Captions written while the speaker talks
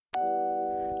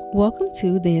Welcome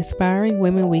to the Inspiring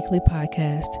Women Weekly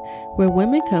podcast, where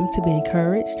women come to be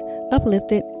encouraged,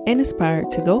 uplifted, and inspired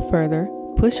to go further,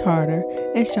 push harder,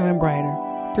 and shine brighter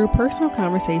through personal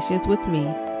conversations with me,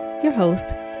 your host,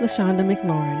 LaShonda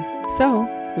McLaurin. So,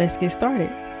 let's get started.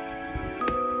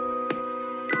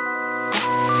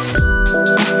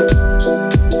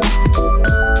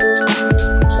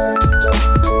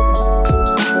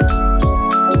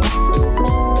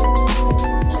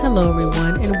 Hello,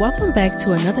 everyone, and welcome back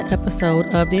to another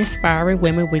episode of the Inspiring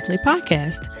Women Weekly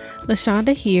podcast.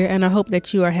 LaShonda here, and I hope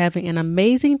that you are having an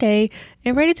amazing day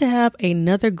and ready to have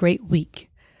another great week.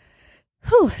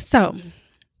 So,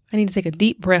 I need to take a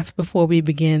deep breath before we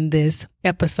begin this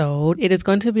episode. It is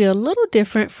going to be a little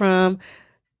different from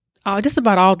just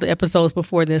about all the episodes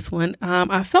before this one.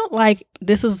 I felt like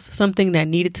this is something that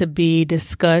needed to be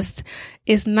discussed.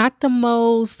 It's not the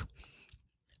most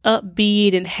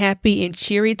upbeat and happy and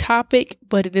cheery topic,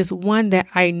 but it is one that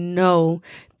I know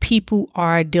people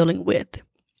are dealing with.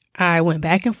 I went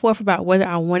back and forth about whether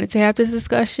I wanted to have this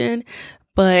discussion,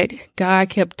 but God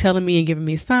kept telling me and giving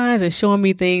me signs and showing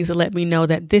me things to let me know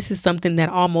that this is something that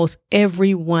almost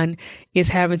everyone is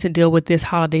having to deal with this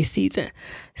holiday season.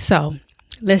 So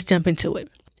let's jump into it.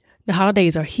 The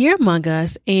holidays are here among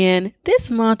us, and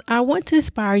this month I want to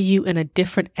inspire you in a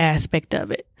different aspect of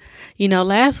it. You know,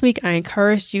 last week I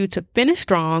encouraged you to finish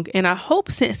strong, and I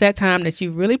hope since that time that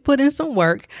you really put in some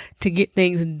work to get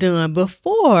things done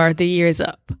before the year is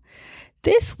up.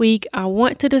 This week, I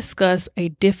want to discuss a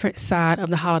different side of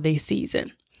the holiday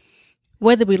season.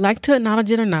 Whether we like to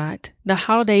acknowledge it or not, the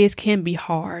holidays can be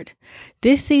hard.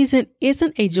 This season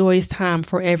isn't a joyous time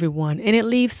for everyone, and it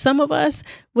leaves some of us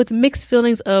with mixed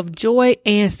feelings of joy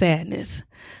and sadness.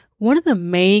 One of the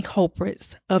main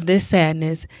culprits of this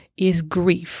sadness is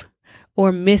grief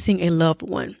or missing a loved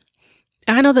one.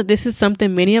 I know that this is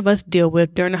something many of us deal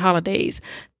with during the holidays.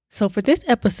 So for this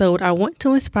episode, I want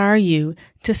to inspire you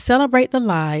to celebrate the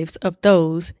lives of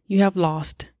those you have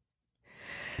lost.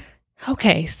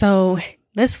 Okay, so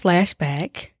let's flash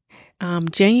back.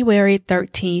 January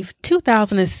 13th,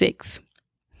 2006.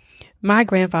 My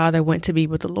grandfather went to be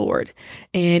with the Lord.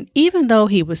 And even though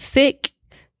he was sick,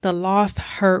 the loss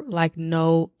hurt like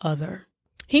no other.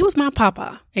 He was my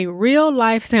papa, a real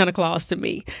life Santa Claus to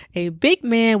me, a big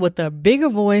man with a bigger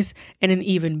voice and an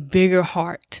even bigger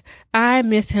heart. I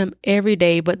miss him every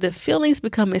day, but the feelings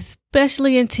become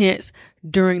especially intense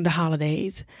during the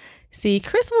holidays. See,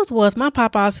 Christmas was my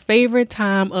papa's favorite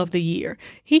time of the year.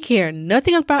 He cared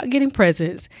nothing about getting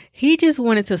presents. He just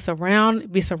wanted to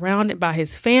be surrounded by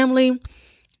his family,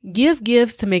 give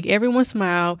gifts to make everyone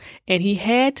smile, and he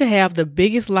had to have the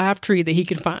biggest live tree that he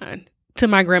could find, to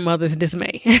my grandmother's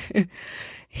dismay.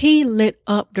 He lit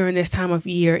up during this time of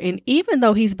year, and even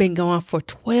though he's been gone for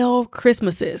 12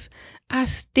 Christmases, I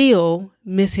still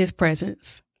miss his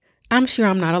presence. I'm sure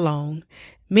I'm not alone.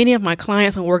 Many of my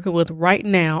clients I'm working with right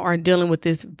now are dealing with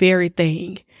this very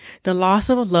thing, the loss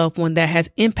of a loved one that has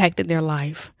impacted their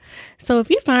life. So if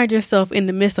you find yourself in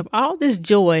the midst of all this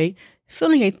joy,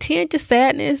 feeling a tinge of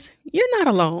sadness, you're not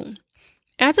alone.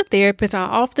 As a therapist, I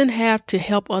often have to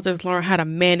help others learn how to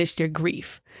manage their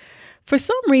grief. For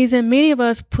some reason, many of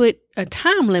us put a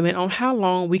time limit on how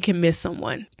long we can miss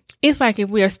someone. It's like if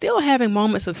we are still having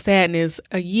moments of sadness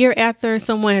a year after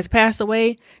someone has passed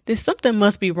away, then something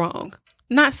must be wrong.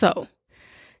 Not so.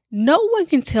 No one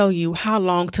can tell you how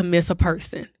long to miss a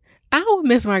person. I will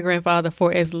miss my grandfather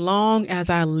for as long as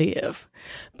I live,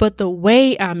 but the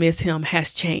way I miss him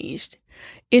has changed.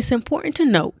 It's important to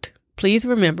note, please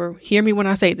remember, hear me when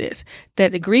I say this,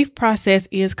 that the grief process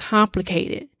is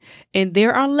complicated and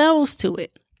there are levels to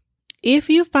it. If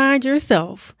you find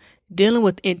yourself dealing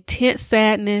with intense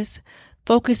sadness,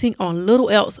 focusing on little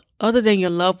else other than your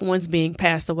loved ones being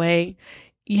passed away,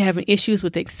 you having issues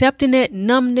with accepting it,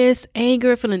 numbness,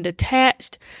 anger, feeling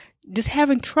detached, just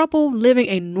having trouble living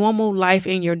a normal life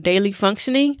in your daily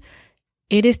functioning,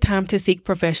 it is time to seek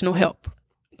professional help.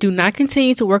 Do not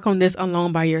continue to work on this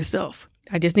alone by yourself.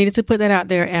 I just needed to put that out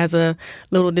there as a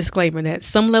little disclaimer that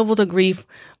some levels of grief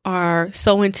are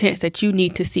so intense that you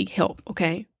need to seek help,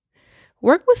 okay?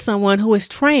 Work with someone who is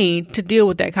trained to deal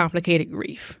with that complicated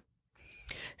grief.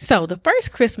 So the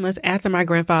first Christmas after my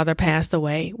grandfather passed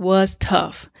away was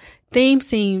tough. Things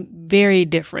seemed very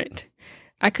different.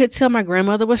 I could tell my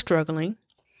grandmother was struggling,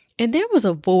 and there was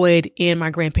a void in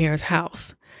my grandparents'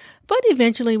 house. But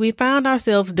eventually we found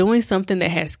ourselves doing something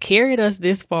that has carried us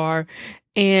this far,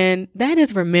 and that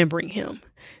is remembering him.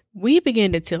 We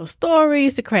began to tell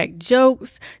stories, to crack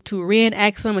jokes, to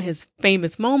reenact some of his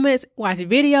famous moments, watch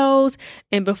videos,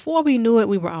 and before we knew it,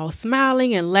 we were all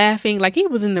smiling and laughing like he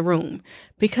was in the room,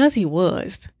 because he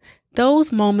was.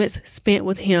 Those moments spent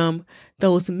with Him,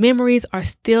 those memories are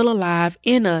still alive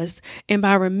in us, and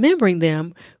by remembering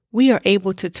them, we are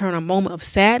able to turn a moment of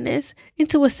sadness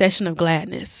into a session of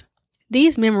gladness.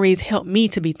 These memories help me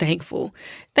to be thankful.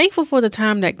 Thankful for the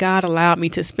time that God allowed me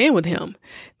to spend with Him.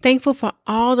 Thankful for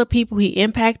all the people He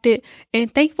impacted,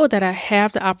 and thankful that I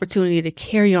have the opportunity to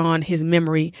carry on His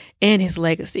memory and His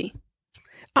legacy.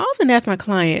 I often ask my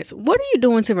clients, what are you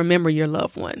doing to remember your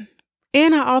loved one?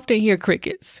 And I often hear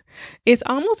crickets. It's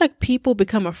almost like people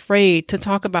become afraid to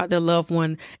talk about their loved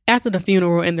one after the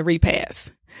funeral and the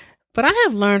repast. But I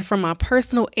have learned from my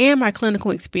personal and my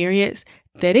clinical experience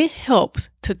that it helps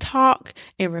to talk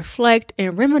and reflect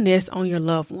and reminisce on your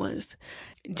loved ones.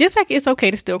 Just like it's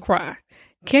okay to still cry.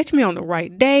 Catch me on the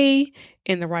right day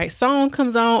and the right song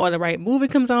comes on or the right movie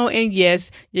comes on. And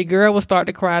yes, your girl will start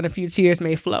to cry and a few tears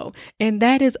may flow. And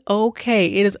that is okay.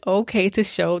 It is okay to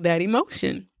show that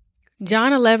emotion.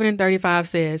 John 11:35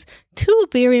 says, 2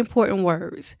 very important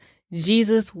words.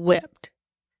 Jesus wept.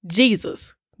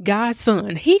 Jesus, God's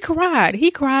son, He cried.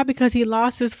 He cried because He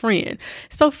lost His friend.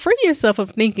 So free yourself of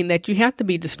thinking that you have to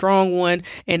be the strong one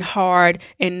and hard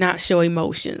and not show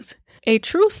emotions. A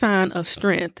true sign of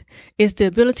strength is the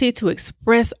ability to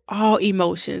express all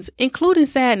emotions, including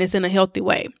sadness, in a healthy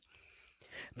way.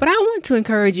 But I want to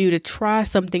encourage you to try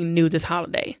something new this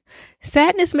holiday.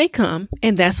 Sadness may come,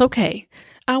 and that's okay.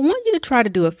 I want you to try to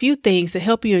do a few things to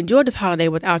help you enjoy this holiday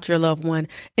without your loved one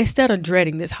instead of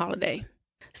dreading this holiday.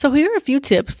 So here are a few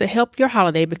tips to help your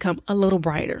holiday become a little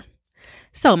brighter.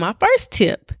 So my first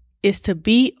tip is to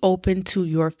be open to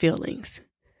your feelings.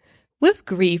 With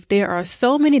grief, there are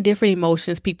so many different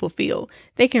emotions people feel.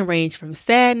 They can range from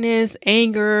sadness,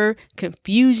 anger,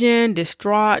 confusion,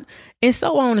 distraught, and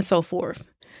so on and so forth.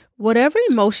 Whatever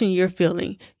emotion you're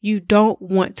feeling, you don't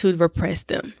want to repress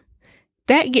them.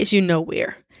 That gets you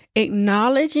nowhere.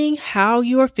 Acknowledging how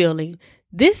you are feeling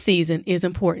this season is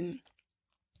important.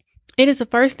 It is the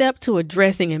first step to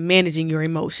addressing and managing your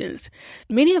emotions.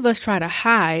 Many of us try to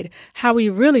hide how we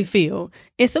really feel,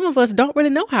 and some of us don't really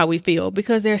know how we feel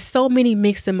because there's so many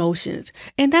mixed emotions,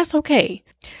 and that's okay.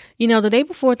 The day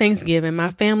before Thanksgiving,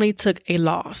 my family took a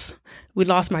loss. We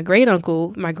lost my great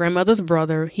uncle, my grandmother's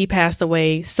brother. He passed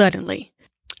away suddenly.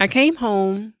 I came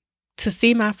home to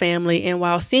see my family, and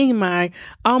while seeing my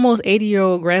almost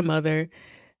 80-year-old grandmother,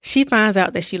 she finds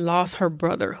out that she lost her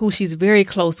brother, who she's very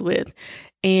close with.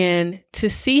 And to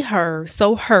see her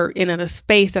so hurt and in a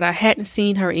space that I hadn't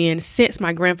seen her in since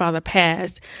my grandfather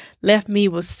passed left me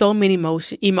with so many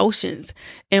emotions.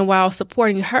 And while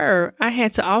supporting her, I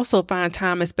had to also find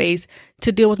time and space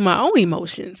to deal with my own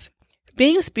emotions.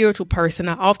 Being a spiritual person,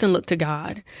 I often look to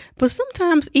God, but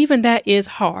sometimes even that is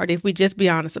hard if we just be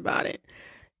honest about it.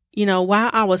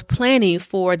 While I was planning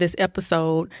for this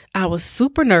episode, I was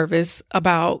super nervous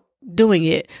about doing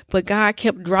it, but God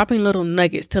kept dropping little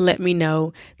nuggets to let me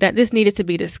know that this needed to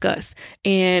be discussed.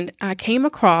 And I came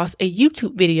across a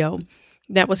YouTube video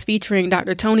that was featuring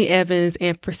Dr. Tony Evans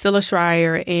and Priscilla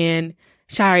Shirer and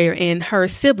her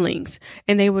siblings,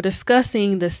 and they were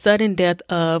discussing the sudden death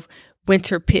of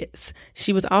Winter Pitts.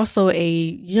 She was also a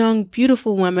young,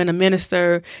 beautiful woman, a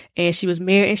minister, and she was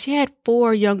married, and she had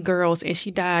 4 young girls, and she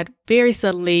died very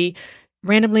suddenly,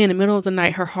 randomly in the middle of the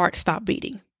night. Her heart stopped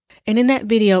beating. And in that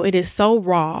video, it is so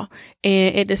raw,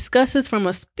 and it discusses from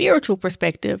a spiritual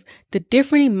perspective the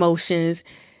different emotions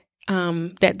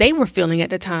that they were feeling at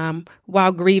the time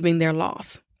while grieving their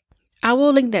loss. I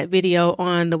will link that video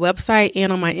on the website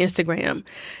and on my Instagram.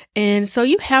 And so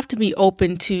you have to be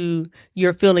open to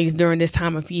your feelings during this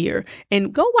time of year.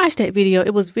 And go watch that video.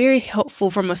 It was very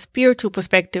helpful from a spiritual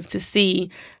perspective to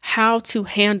see how to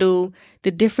handle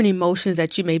the different emotions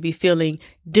that you may be feeling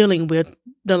dealing with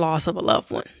the loss of a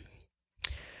loved one.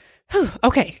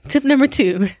 Okay, tip number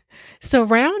 2,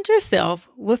 surround yourself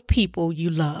with people you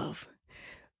love.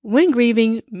 When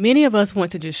grieving, many of us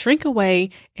want to just shrink away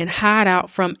and hide out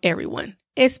from everyone,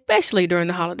 especially during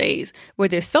the holidays where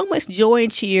there's so much joy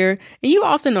and cheer, and you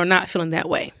often are not feeling that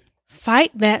way.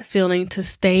 Fight that feeling to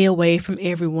stay away from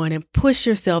everyone and push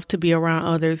yourself to be around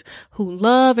others who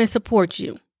love and support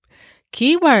you.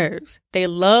 Key words, they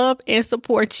love and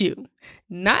support you.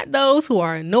 Not those who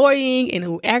are annoying and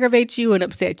who aggravate you and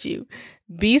upset you.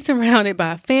 Be surrounded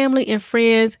by family and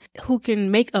friends who can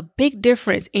make a big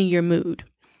difference in your mood.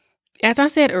 As I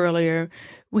said earlier,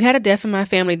 we had a death in my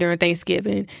family during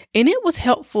Thanksgiving, and it was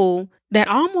helpful that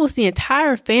almost the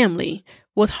entire family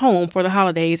was home for the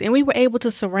holidays, and we were able to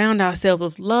surround ourselves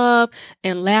with love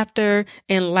and laughter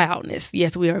and loudness.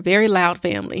 Yes, we are a very loud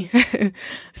family.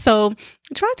 So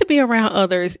try to be around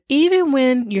others even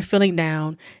when you're feeling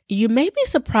down. You may be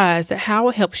surprised at how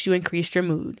it helps you increase your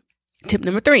mood. Tip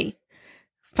number 3,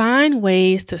 Find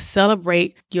ways to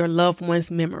celebrate your loved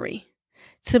one's memory.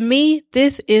 To me,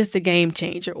 this is the game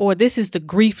changer, or this is the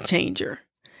grief changer.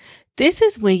 This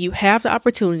is when you have the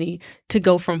opportunity to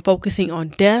go from focusing on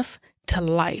death to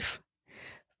life.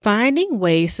 Finding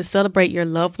ways to celebrate your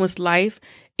loved one's life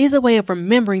is a way of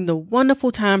remembering the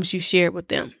wonderful times you shared with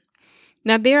them.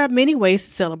 Now, there are many ways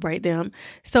to celebrate them,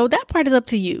 so that part is up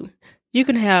to you. You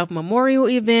can have memorial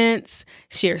events,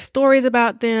 share stories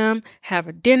about them, have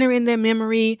a dinner in their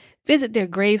memory, visit their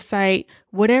gravesite.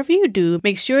 Whatever you do,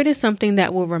 make sure it is something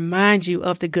that will remind you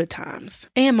of the good times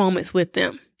and moments with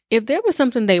them. If there was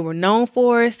something they were known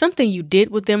for, something you did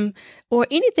with them, or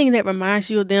anything that reminds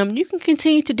you of them, you can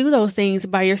continue to do those things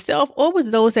by yourself or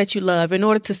with those that you love in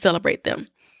order to celebrate them.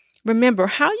 Remember,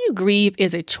 how you grieve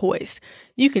is a choice.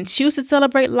 You can choose to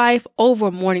celebrate life over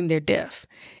mourning their death.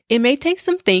 It may take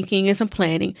some thinking and some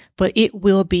planning, but it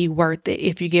will be worth it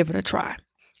if you give it a try.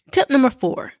 Tip number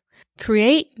 4,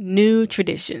 create new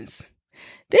traditions.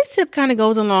 This tip kind of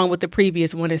goes along with the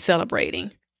previous one, is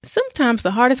celebrating. Sometimes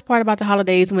the hardest part about the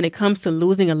holidays when it comes to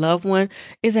losing a loved one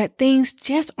is that things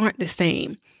just aren't the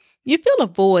same. You feel a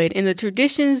void and the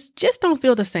traditions just don't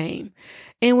feel the same.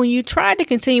 And when you try to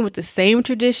continue with the same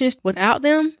traditions without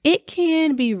them, it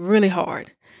can be really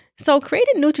hard. So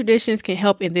creating new traditions can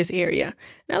help in this area.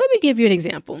 Now, let me give you an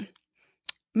example.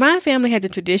 My family had the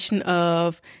tradition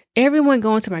of everyone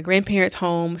going to my grandparents'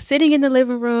 home, sitting in the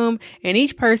living room, and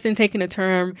each person taking a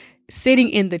turn sitting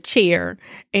in the chair,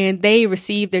 and they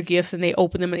received their gifts and they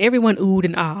opened them and everyone oohed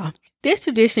and ah. This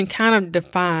tradition kind of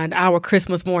defined our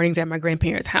Christmas mornings at my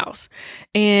grandparents' house.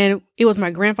 And it was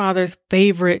my grandfather's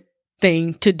favorite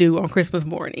thing to do on Christmas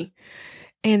morning.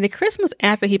 And the Christmas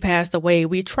after he passed away,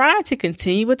 we tried to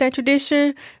continue with that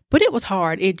tradition, but it was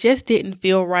hard. It just didn't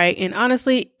feel right. And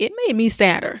honestly, it made me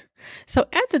sadder. So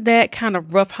after that kind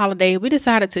of rough holiday, we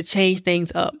decided to change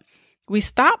things up. We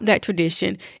stopped that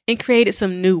tradition and created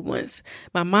some new ones.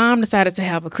 My mom decided to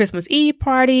have a Christmas Eve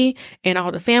party, and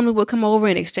all the family would come over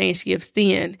and exchange gifts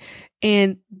then.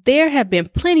 And there have been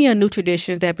plenty of new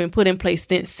traditions that have been put in place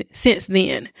since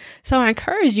then. So I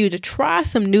encourage you to try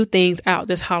some new things out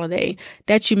this holiday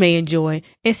that you may enjoy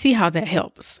and see how that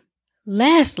helps.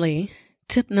 Lastly,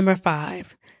 tip number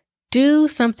 5, do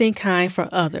something kind for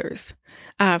others.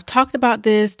 I've talked about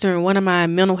this during one of my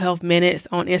mental health minutes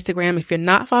on Instagram. If you're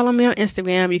not following me on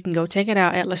Instagram, you can go check it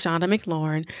out at LaShonda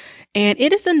McLaurin. And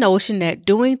it is the notion that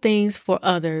doing things for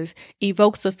others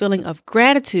evokes a feeling of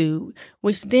gratitude,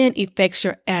 which then affects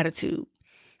your attitude.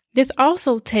 This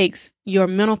also takes your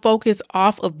mental focus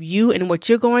off of you and what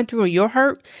you're going through and your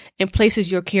hurt and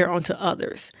places your care onto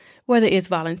others. Whether it's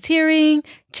volunteering,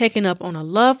 checking up on a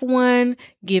loved one,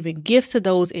 giving gifts to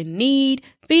those in need,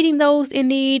 feeding those in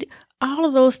need, all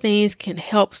of those things can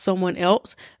help someone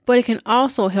else, but it can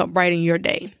also help brighten your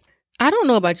day. I don't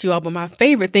know about you all, but my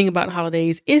favorite thing about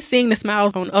holidays is seeing the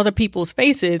smiles on other people's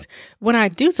faces when I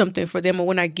do something for them or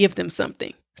when I give them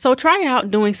something. So try out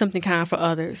doing something kind for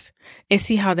others and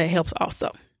see how that helps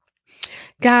also.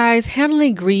 Guys,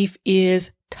 handling grief is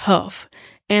tough.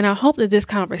 And I hope that this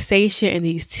conversation and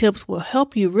these tips will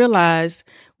help you realize,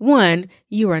 1,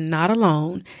 you are not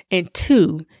alone, and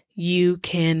 2, you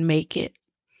can make it.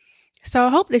 So I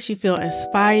hope that you feel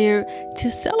inspired to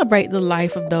celebrate the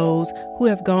life of those who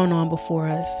have gone on before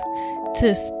us,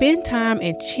 to spend time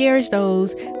and cherish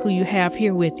those who you have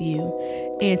here with you,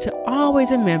 and to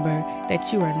always remember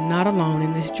that you are not alone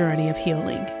in this journey of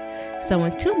healing. So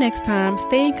until next time,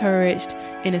 stay encouraged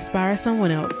and inspire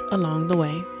someone else along the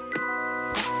way.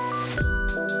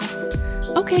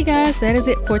 Okay, guys, that is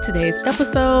it for today's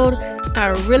episode. I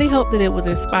really hope that it was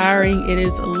inspiring. It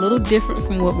is a little different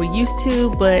from what we're used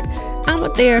to, but I'm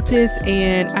a therapist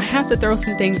and I have to throw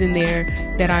some things in there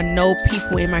that I know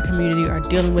people in my community are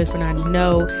dealing with, and I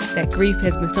know that grief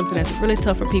has been something that's really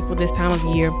tough for people this time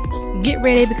of year. Get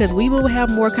ready, because we will have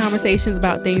more conversations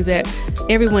about things that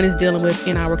everyone is dealing with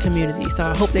in our community. So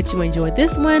I hope that you enjoyed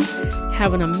this one.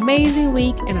 Have an amazing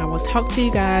week, and I will talk to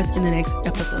you guys in the next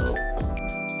episode.